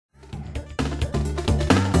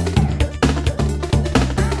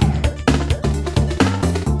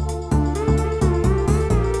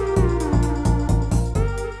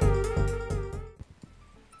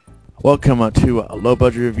Welcome to Low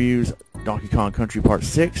Budget Reviews, Donkey Kong Country Part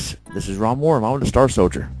 6. This is Ronmower, and I'm the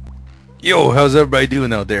Starsoldier. Yo, how's everybody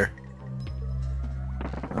doing out there?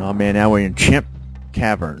 Oh man, now we're in Troll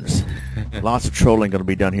Caverns. Lots of trolling going to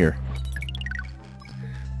be done here.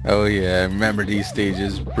 Oh yeah, I remember these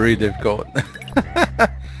stages. Very difficult.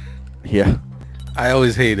 Yeah. I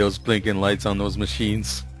always hate those blinking lights on those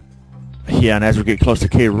machines. Yeah, and as we get close to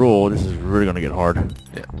K. Rool, this is really going to get hard.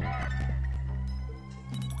 Yeah.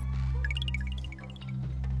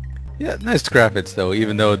 Yeah, nice graphics though,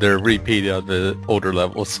 even though they're repeated of the older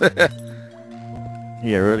levels.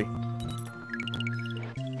 Yeah, really.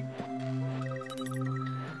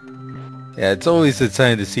 Yeah, it's always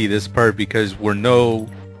exciting to see this part because we know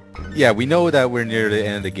that we're near the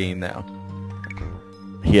end of the game now.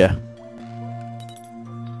 Yeah.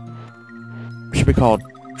 It should be called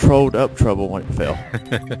Trolled Up Trouble when it fell.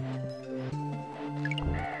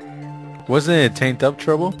 Wasn't it Tanked Up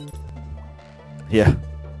Trouble? Yeah.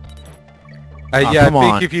 Yeah, come I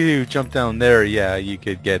think on. if you jump down there, yeah, you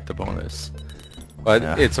could get the bonus. But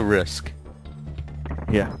Yeah. it's a risk.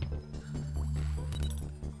 Yeah.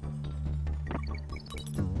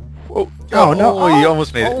 Oh, Oh, no. Oh, you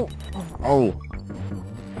almost made it. Oh.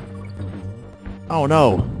 Oh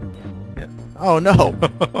no. Yeah. Oh no.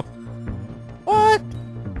 What?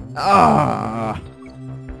 Ah.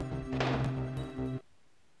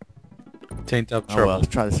 Tanked Up Oh Trouble. well, let's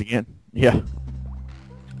try this again. Yeah.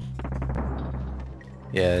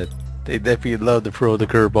 Yeah, they definitely love to throw the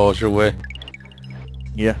curveballs your way.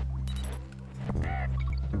 Yeah.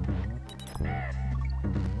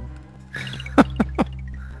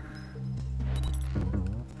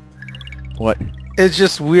 What? It's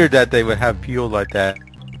just weird that they would have fuel like that.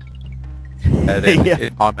 And then Yeah.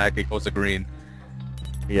 it automatically goes to green.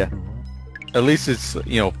 Yeah. At least it's,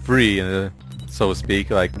 free, so to speak.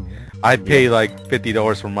 Like, I'd pay like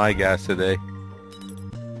 $50 for my gas today.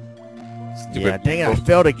 Yeah, dang it, I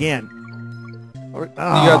failed again. You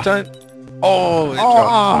got time? Oh, it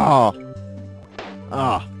dropped.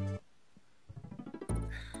 Oh.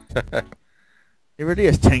 It really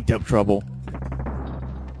is tanked up trouble.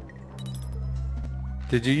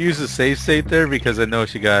 Did you use the save state there? Because I know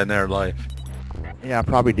she got another life. Yeah, I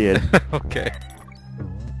probably did. Okay.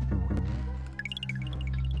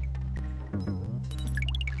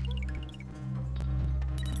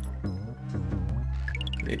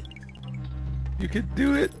 You could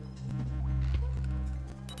do it.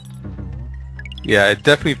 Yeah, I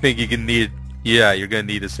definitely think you can need. Yeah, you're gonna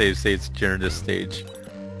need a save states during this stage.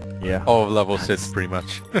 Yeah. All of level 6 pretty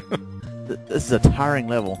much. This is a tiring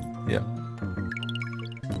level. Yeah.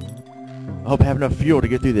 I hope I have enough fuel to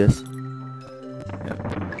get through this. Yeah.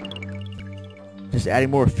 Just adding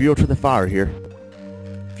more fuel to the fire here.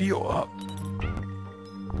 Fuel up.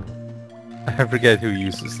 I forget who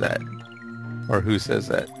uses that, or who says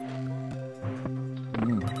that.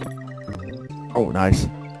 Oh, nice.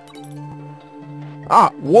 Ah,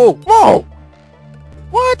 whoa, whoa!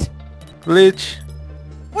 What? Glitch.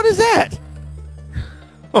 What is that?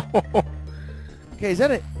 Okay, is that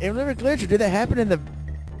an emulator glitch, or did that happen in the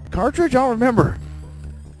cartridge? I don't remember.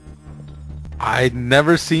 I'd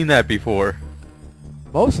never seen that before.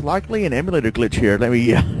 Most likely an emulator glitch here. Let me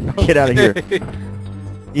get out of here.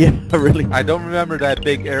 Yeah, really. I don't remember that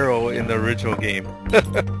big arrow in the original game.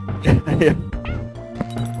 Yeah.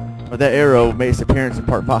 But that arrow made its appearance in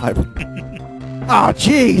part 5. Oh,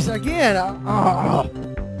 jeez, again.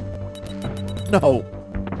 No.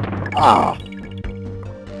 Ah.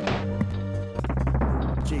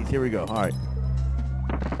 Jeez, here we go. All right.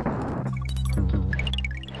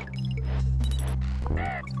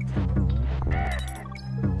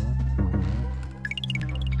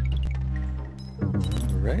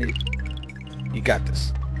 Right. You got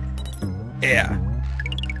this. Yeah.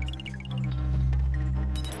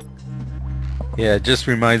 Yeah, it just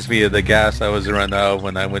reminds me of the gas I was running out of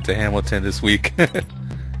when I went to Hamilton this week.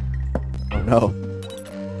 Oh, no.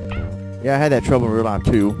 Yeah, I had that trouble in real life,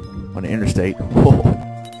 too, on the interstate. Whoa.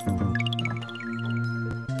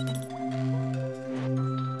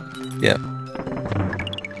 Yeah.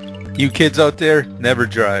 You kids out there, never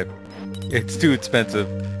drive. It's too expensive.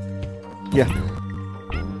 Yeah.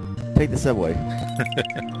 Take the subway.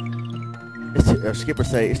 Skipper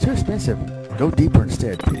say, it's too expensive. Go deeper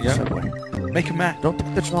instead. Take the subway. Make a map. Don't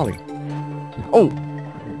take the trolley. Oh!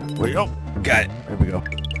 Where you go? Got it. There we go.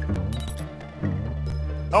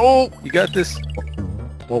 Oh! You got this.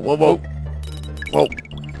 Whoa, whoa, whoa. Whoa.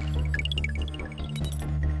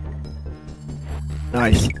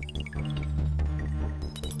 Nice.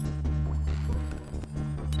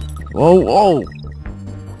 Whoa, whoa.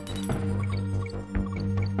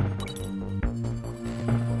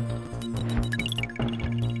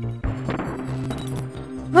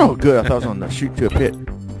 Oh, good. I thought I was on the shoot to a pit.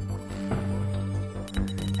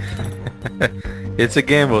 It's a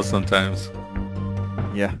gamble sometimes.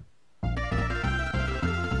 Yeah.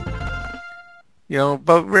 You know,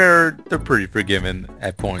 but they're pretty forgiving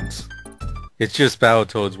at points. It's just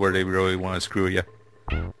Battletoads where they really want to screw you.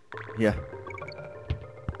 Yeah.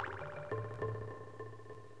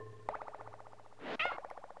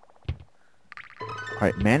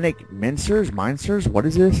 Alright, Manic Mincers? What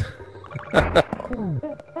is this?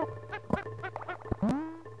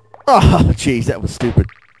 Oh, jeez, that was stupid.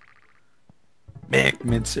 Manic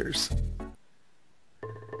Mincers.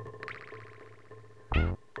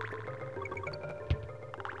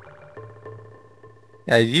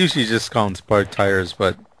 Yeah, I usually just call them spark tires,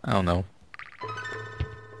 but I don't know.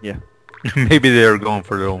 Yeah. Maybe they're going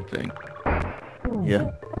for their own thing.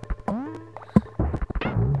 Yeah.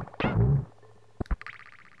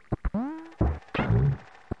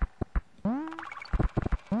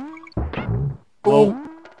 Oh!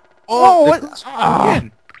 Oh, what? This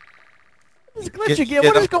This glitch again.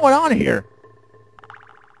 What is going on here?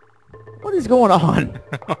 What is going on?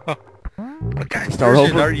 What kind of Start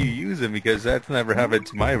version over? are you using? Because that's never happened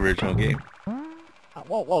to my original game.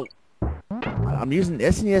 Whoa. I'm using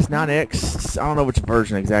SNES 9X. I don't know which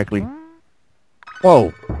version exactly.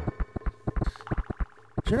 Whoa.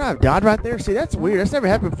 Shouldn't I have died right there? See, that's weird. That's never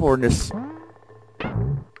happened before in this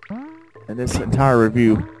entire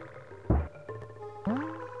review.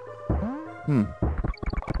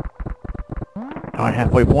 Alright,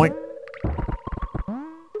 halfway point.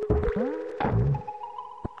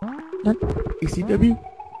 ECW?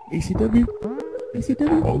 ECW?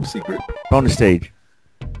 ECW? Oh, secret. Bonus stage.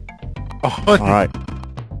 Oh, Alright.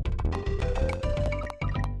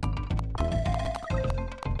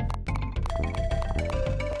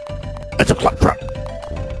 It's a clap trap.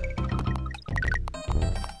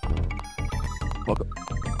 Welcome.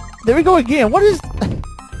 There we go again. What is...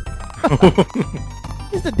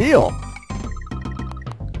 What is the deal?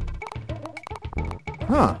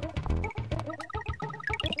 Huh.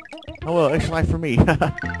 Oh well, extra life for me.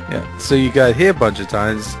 yeah. So you got hit a bunch of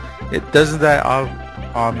times. Doesn't that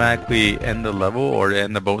automatically end the level or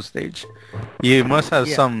end the boat stage? You must have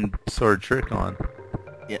some sort of trick on.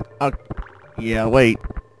 Yeah. Yeah. Wait.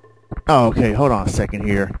 Oh, okay. Hold on a second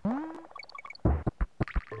here.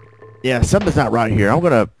 Yeah, something's not right here. I'm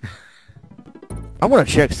gonna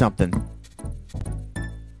check something.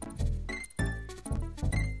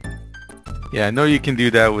 Yeah, I know you can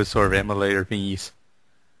do that with sort of emulator thingies.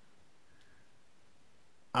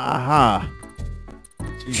 Aha.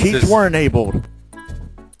 Cheats Jesus. were enabled.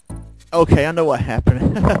 Okay, I know what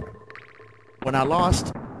happened. When I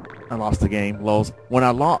lost the game, lols. When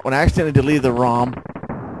I accidentally deleted the ROM,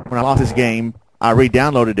 when I lost this game, I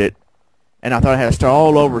re-downloaded it, and I thought I had to start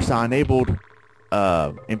all over, so I enabled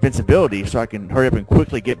invincibility so I can hurry up and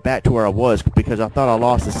quickly get back to where I was because I thought I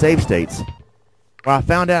lost the save states. Well, I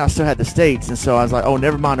found out I still had the states, and so I was like, oh,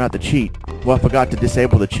 never mind, I have to cheat. Well, I forgot to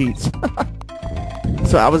disable the cheats.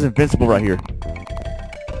 So I was invincible right here.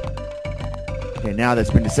 Okay, now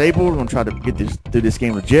that's been disabled, we're going to try to get through this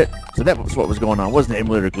game legit. So that was what was going on. It wasn't an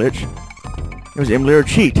emulator glitch. It was an emulator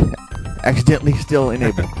cheat. Accidentally still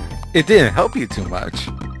enabled. It didn't help you too much.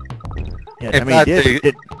 Yeah, In I mean, fact,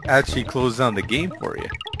 it actually closed down the game for you.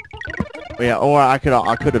 yeah, or I could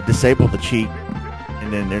have disabled the cheat,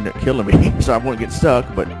 and then they're killing me, so I wouldn't get stuck.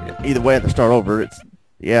 But either way, I have to start over.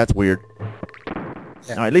 It's weird. Yeah.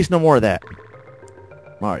 All right, at least no more of that.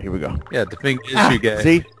 All right, here we go. Yeah, the thing is you get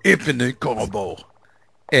see? infinite combo.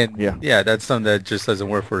 And yeah, that's something that just doesn't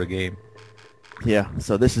work for the game. Yeah,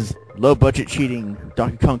 so this is low budget cheating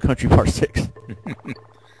Donkey Kong Country Part 6.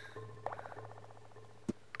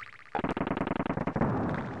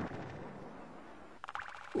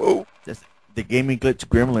 Whoa. The gaming glitch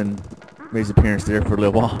gremlin made his appearance there for a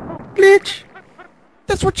little while. Glitch!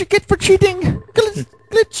 That's what you get for cheating!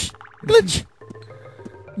 Glitch!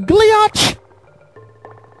 Glitch!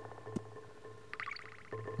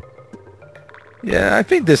 Yeah, I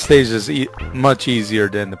think this stage is much easier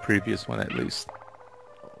than the previous one, at least.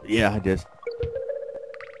 Yeah, I just...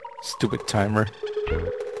 Stupid timer.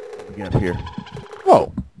 Let me get up here.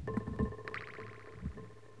 Whoa!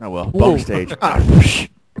 Oh well, Whoa. bonus stage. Ah,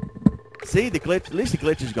 see, the glitch, at least the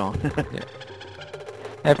glitch is gone. Yeah.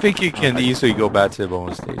 I think you can easily go back to the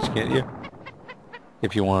bonus stage, can't you?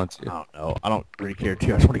 If you want to. I don't know. I don't really care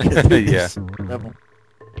too. I just want to get through Yeah. this level.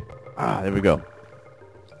 Ah, there we go.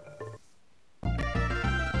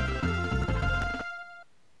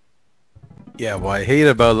 Yeah, what I hate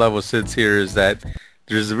about level 6 here is that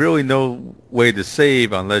there's really no way to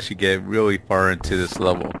save unless you get really far into this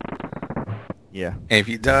level. Yeah. And if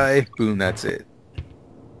you die, boom, that's it.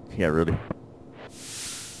 Yeah, really.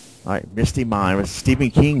 All right, Misty Mine. It's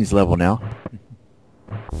Stephen King's level now.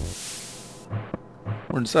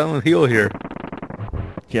 We're in Silent Hill here.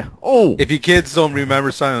 Yeah. Oh! If you kids don't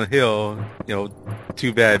remember Silent Hill, you know,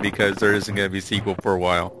 too bad because there isn't going to be a sequel for a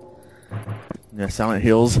while. Yeah, Silent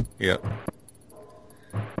Hills. Yeah.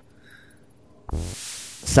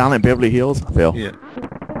 Silent Beverly Hills. I fail. Yeah.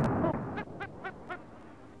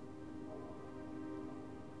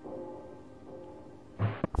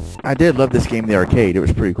 I did love this game in the arcade. It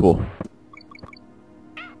was pretty cool.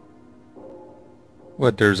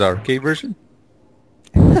 What, there's an arcade version?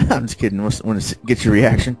 I'm just kidding. Want to get your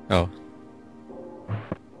reaction? Oh.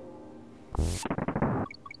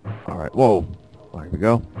 All right. Whoa. There we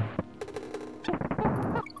go.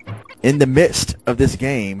 In the midst of this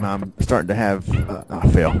game, I'm starting to have... I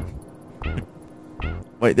fail.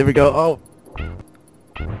 Wait, there we go. Oh.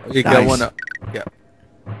 You Nice. got one up. Yeah.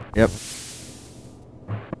 Yep.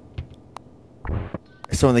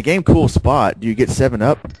 So in the game Cool Spot, do you get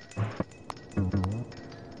 7-Up?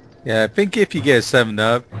 Yeah, I think if you get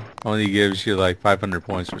 7-Up, only gives you like 500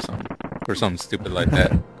 points or something. Or something stupid like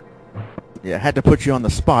that. Yeah, I had to put you on the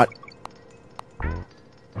spot.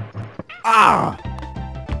 Ah!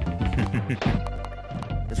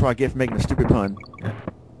 That's what I get for making a stupid pun. Yeah.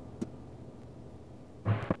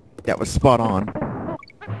 That was spot on.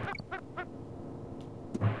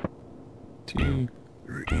 2,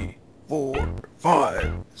 3, 4,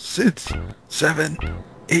 5, 6, 7,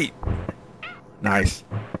 8. Nice.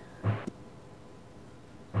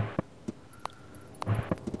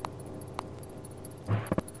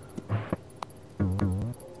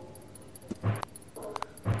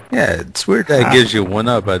 Yeah, it's weird that it gives you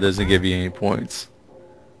 1-Up, but it doesn't give you any points.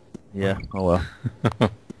 Yeah, oh well.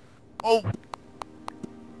 Oh!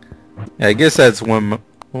 Yeah, I guess that's one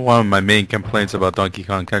of my main complaints about Donkey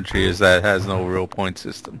Kong Country is that it has no real point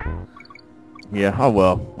system. Yeah, oh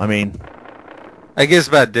well. I mean... I guess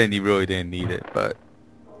back then you really didn't need it, but...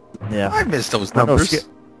 Yeah. I miss those Well, no, numbers.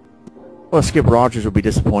 Skip Rogers will be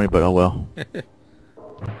disappointed, but oh well.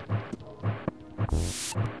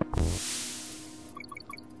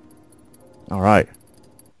 All right.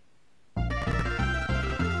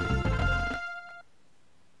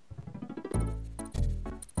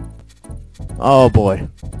 Oh boy.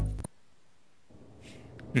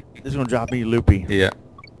 This is gonna drop me loopy. Yeah.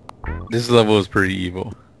 This level is pretty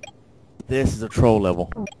evil. This is a troll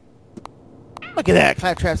level. Look at that.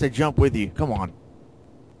 Claptraps, they jump with you. Come on.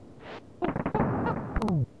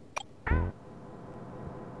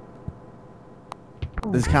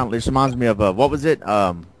 This reminds me of, what was it?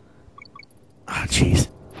 Jeez.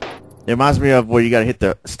 It reminds me of where you gotta hit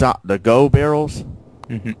the go barrels.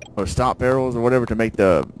 Or stop barrels or whatever to make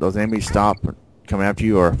those enemies stop coming after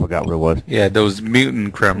you, or I forgot what it was. Yeah, those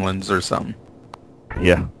mutant kremlins or something.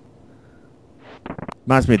 Yeah.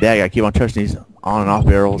 Reminds me of that. I keep on touching these on and off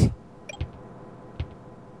barrels.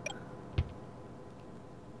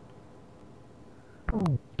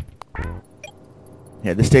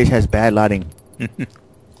 Yeah, this stage has bad lighting.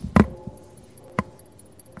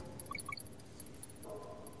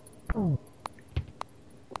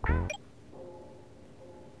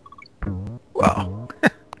 Wow.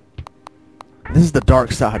 This is the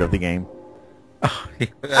dark side of the game. Oh,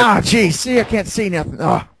 Ah, geez, see, I can't see nothing.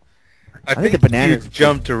 Oh. I think the banana you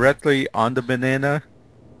jump directly on the banana.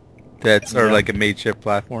 That's sort of like a makeshift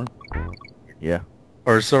platform. Yeah.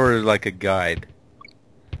 Or sort of like a guide.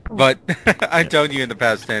 But I'm telling you in the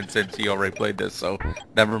past tense since you already played this, so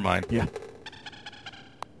never mind. Yeah.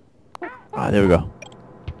 Ah, there we go.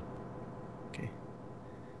 Okay.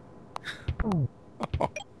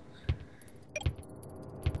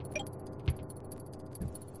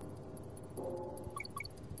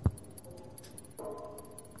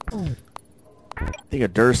 I think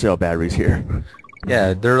of Duracell batteries here.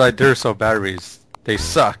 Yeah, they're like Duracell batteries. They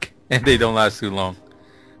suck, and they don't last too long.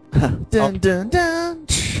 Dun, dun, dun.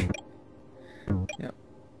 Yeah.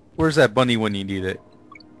 Where's that bunny when you need it?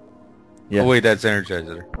 Yeah. Oh wait, that's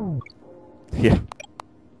Energizer. Yeah.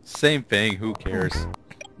 Same thing, who cares?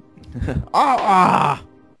 Oh,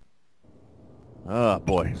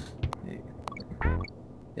 boy.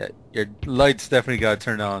 Yeah, your lights definitely got to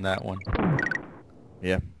turn on that one.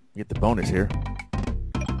 Yeah. Get the bonus here.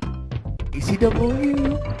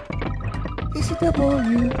 ECW.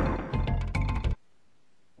 ECW.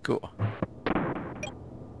 Cool.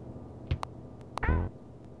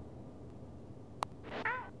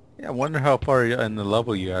 Yeah, I wonder how far in the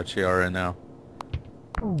level you actually are in now.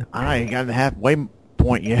 I ain't got the halfway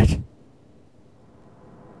point yet.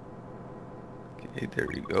 Okay, there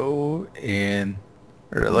you go. And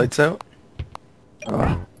are the lights out?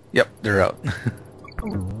 Yep, they're out.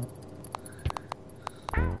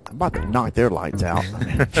 about to knock their lights out.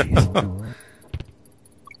 Jeez.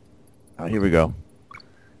 Oh, here we go.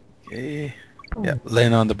 Okay. Yeah,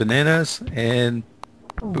 land on the bananas and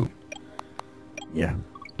boom. Yeah.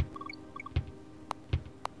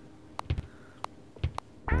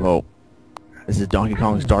 Whoa. This is Donkey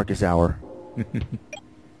Kong's darkest hour.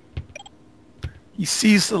 He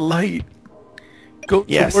sees the light. Go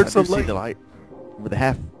Yes, towards I the do see light. the light. With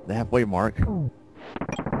the halfway mark.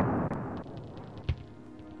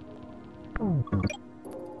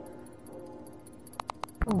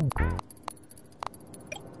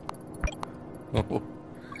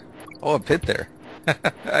 Oh, a pit there.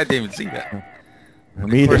 I didn't even see that.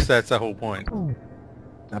 Me Of course, either. that's the whole point.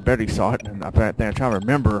 I barely saw it, and I'm trying to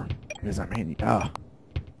remember. Because, I mean, you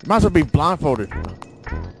might as well be blindfolded.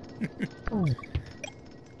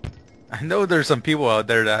 I know there's some people out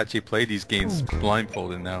there that actually play these games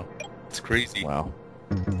blindfolded now. It's crazy. Wow.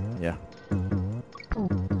 Yeah.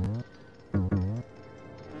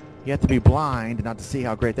 You have to be blind not to see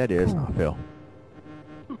how great that is. I feel.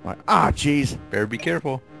 Like, jeez. Better be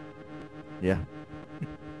careful. Yeah.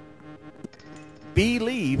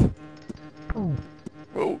 Believe.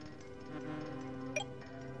 Oh.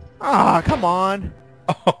 Come on.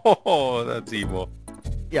 Oh, that's evil.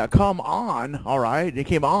 Yeah, come on. All right. It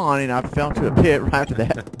came on, and I fell into a pit right after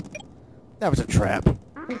that. That was a trap.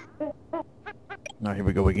 Now, here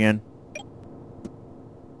we go again.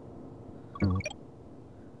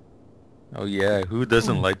 Oh, yeah. Who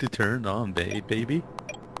doesn't like to turn on, baby?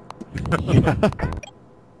 Yeah.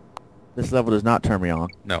 This level does not turn me on.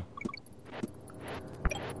 No.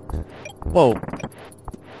 Whoa.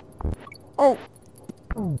 Oh.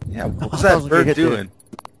 Yeah, what was I that was gonna bird hit the- doing?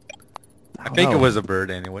 I think it was a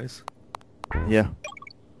bird anyways. Yeah.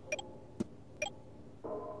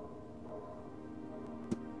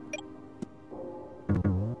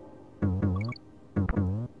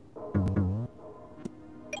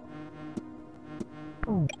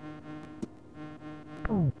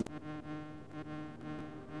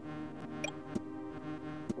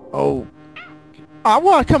 Oh.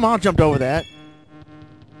 Well, come on, jumped over that.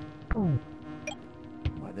 Right,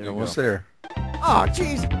 there we What's go. there?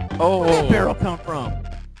 Jeez. Oh, Where'd that barrel come from?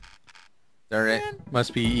 there it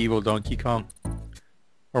must be evil Donkey Kong.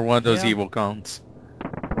 Or one of those Yeah. evil Kongs.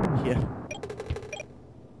 Yeah.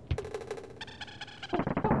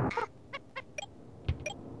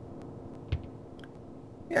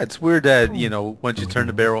 Yeah, it's weird that, you know, once you turn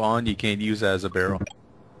the barrel on, you can't use it as a barrel.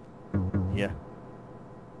 Yeah.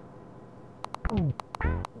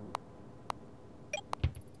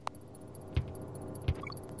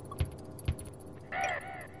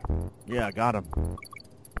 Yeah, I got him.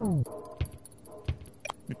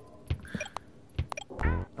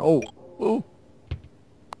 Oh. Ooh.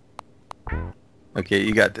 Okay,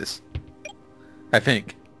 you got this. I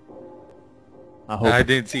think. I hope. I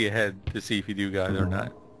didn't see ahead to see if you do got it or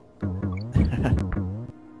not.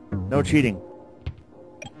 No cheating.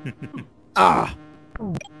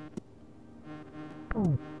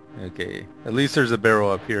 Okay, at least there's a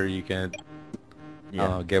barrel up here you can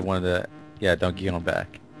Yeah. get one of the, Donkey Kong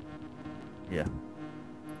back. Yeah.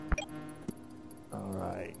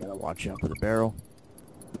 Alright, gotta watch out for the barrel.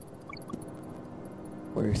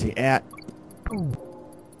 Where is he at?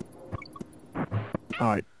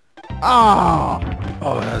 Alright.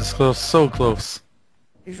 Oh, that's close, so close.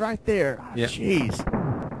 He's right there. Yeah. Jeez.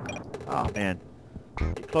 Oh, man.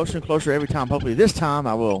 Get closer and closer every time. Hopefully this time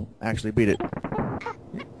I will actually beat it.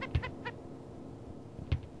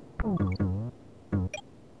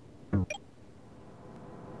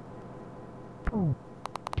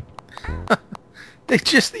 They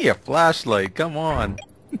just need a flashlight, come on.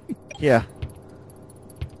 Yeah.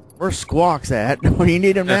 Where's Squawks at? Where do you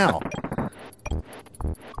need him now?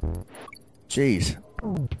 Jeez.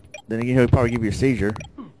 Then again, he'll probably give you a seizure.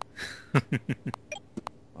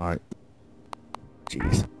 Alright.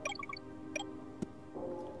 Jeez.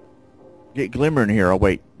 Get glimmer in here. Oh,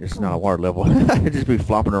 wait. This is not a water level. It'd just be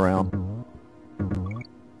flopping around.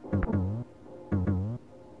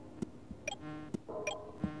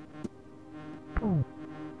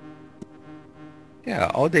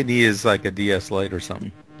 Yeah, all they need is like a DS light or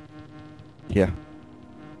something. Yeah.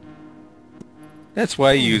 That's why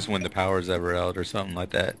I use when the power's ever out or something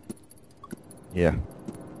like that. Yeah.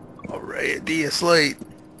 Alright, a DS light.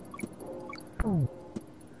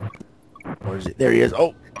 Where is it? There he is.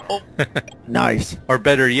 Oh. Oh. Nice. Or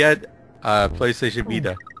better yet, PlayStation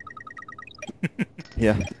Vita.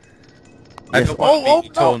 Yeah. I Yes. don't want Oh, to be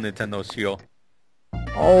oh, told Nintendo Shield.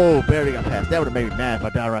 Oh, barely got past. That would have made me mad if I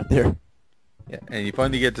died right there. Yeah, and you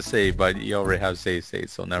finally get to save, but you already have save state,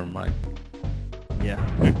 so never mind. Yeah.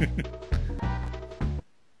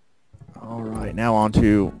 Alright, now on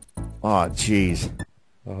to... Oh, jeez.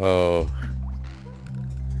 Oh.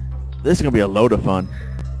 This is going to be a load of fun.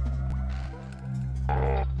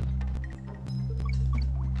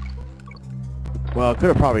 Well, I could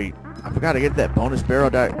have probably... I forgot to get that bonus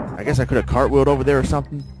barrel. I guess I could have cartwheeled over there or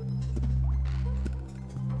something.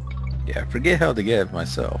 Yeah, I forget how to get it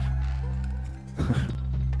myself.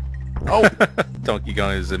 Oh! Donkey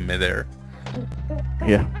Kong is in midair.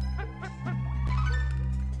 Yeah.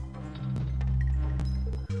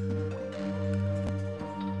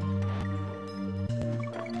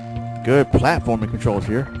 Good platforming controls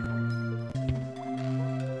here.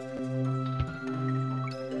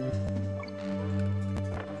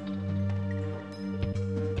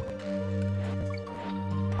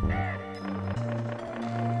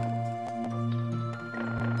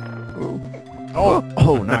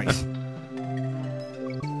 Oh, nice.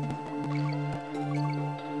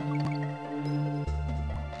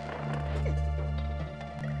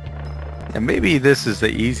 And maybe this is the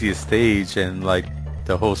easiest stage in like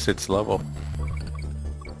the whole 6th level.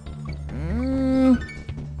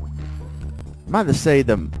 Might have to say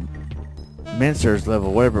the Mincer's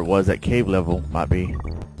level, whatever it was, that cave level might be.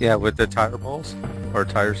 Yeah, with the tire balls or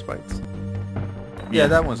tire spikes. Yeah,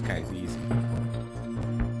 that one's kind of easy.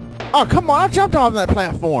 Oh, come on, I jumped off that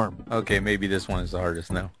platform. Okay, maybe this one is the hardest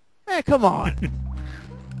now. Hey, come on.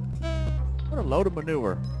 What a load of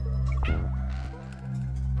manure. You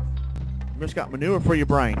just got manure for your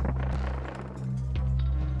brain.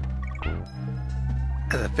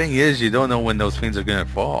 The thing is, you don't know when those things are going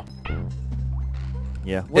to fall.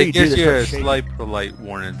 Yeah. What it gives you a slight polite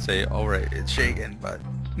warning, say, alright, it's shaking, but...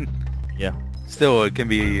 yeah. Still, it can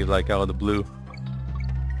be like out of the blue.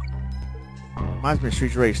 Reminds me of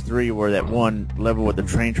Streets Race 3 where that one level with the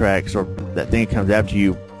train tracks or that thing comes after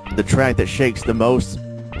you, the track that shakes the most,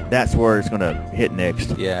 that's where it's going to hit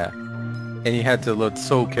next. Yeah. And you have to look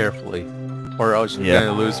so carefully or else you're going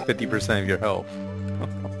to lose 50% of your health.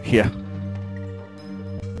 Yeah.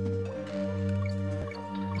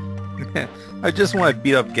 I just want to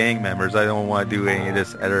beat up gang members. I don't want to do any of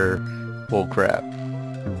this other bull crap.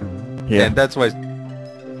 Yeah. And that's why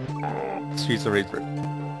Streets of Rage 3.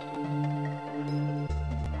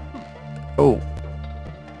 Oh.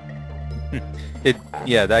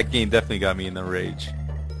 Yeah, that game definitely got me in a rage.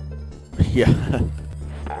 Yeah.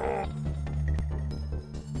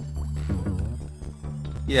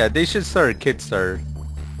 Yeah, they should start a Kickstarter.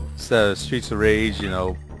 Instead of Streets of Rage, you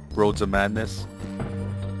know, Roads of Madness.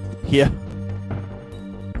 Yeah.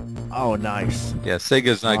 Oh, nice. Yeah,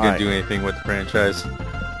 Sega's not going to do anything with the franchise.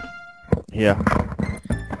 Yeah.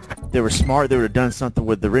 They were smart. They would have done something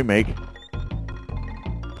with the remake.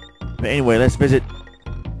 But anyway, let's visit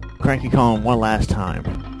Cranky Kong one last time.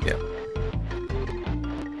 Yeah.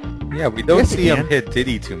 Yeah, we don't see him hit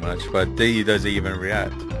Diddy too much, but Diddy doesn't even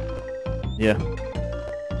react. Yeah.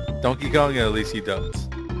 Donkey Kong, at least he does.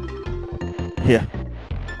 Yeah.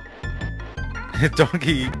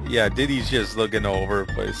 Donkey, yeah, Diddy's just looking all over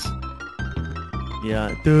the place. Yeah.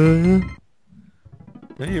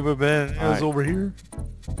 Hey, but man, I was over here.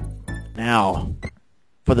 Now,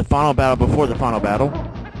 for the final battle before the final battle,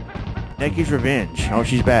 Necky's Revenge. Oh,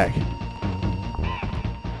 she's back.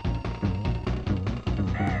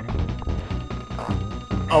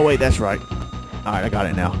 Oh, wait, that's right. Alright, I got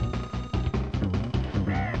it now.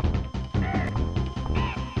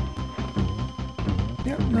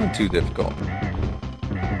 Yeah, not too difficult.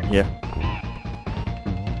 Yeah.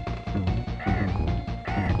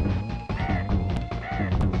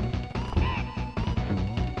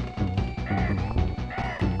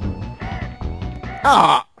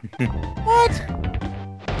 Ah! What?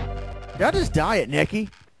 Did I just die at Necky?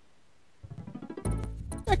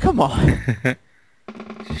 Hey, come on.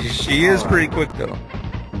 She is pretty quick, though.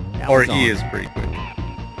 Or he is pretty quick.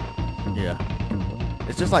 Yeah.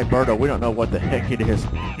 It's just like Birdo. We don't know what the heck it is.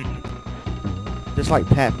 Just like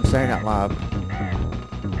Pat from Saturday Night Live.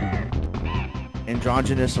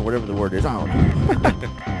 Androgynous or whatever the word is. I don't know.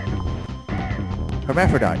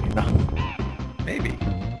 Hermaphrodite. No. Maybe.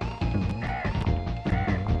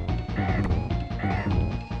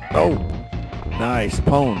 Oh. Nice.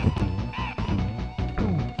 Pwned.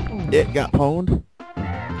 It got pwned.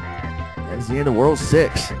 That's the end of World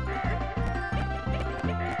 6.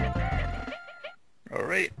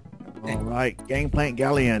 Alright. Alright. Gangplank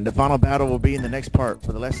Galleon. The final battle will be in the next part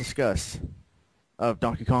for the Let's Discuss of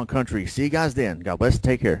Donkey Kong Country. See you guys then. God bless.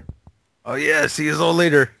 Take care. Oh yeah, see you all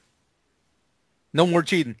later. No more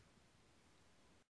cheating.